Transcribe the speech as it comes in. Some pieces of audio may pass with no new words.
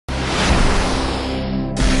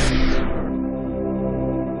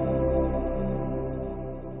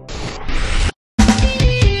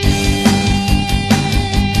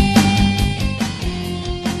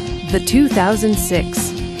the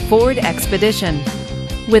 2006 Ford Expedition.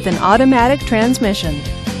 With an automatic transmission,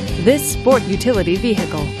 this sport utility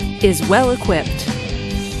vehicle is well equipped.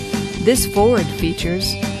 This Ford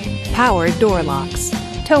features power door locks,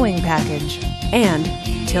 towing package, and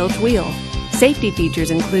tilt wheel. Safety features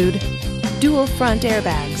include dual front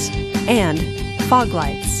airbags and fog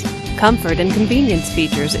lights. Comfort and convenience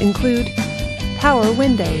features include power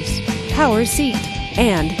windows, power seat,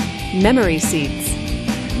 and memory seats.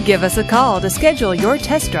 Give us a call to schedule your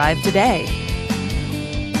test drive today.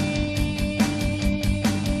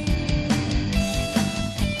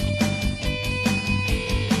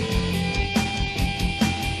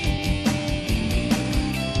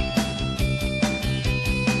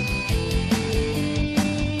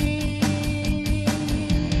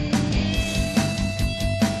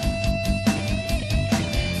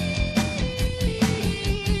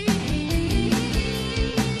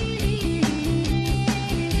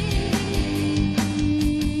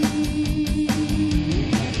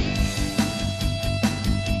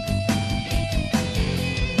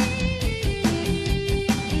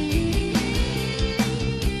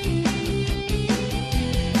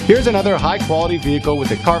 Here's another high-quality vehicle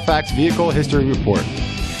with a Carfax Vehicle History Report.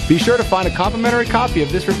 Be sure to find a complimentary copy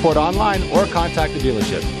of this report online or contact the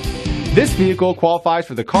dealership. This vehicle qualifies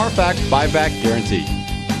for the Carfax Buyback Guarantee.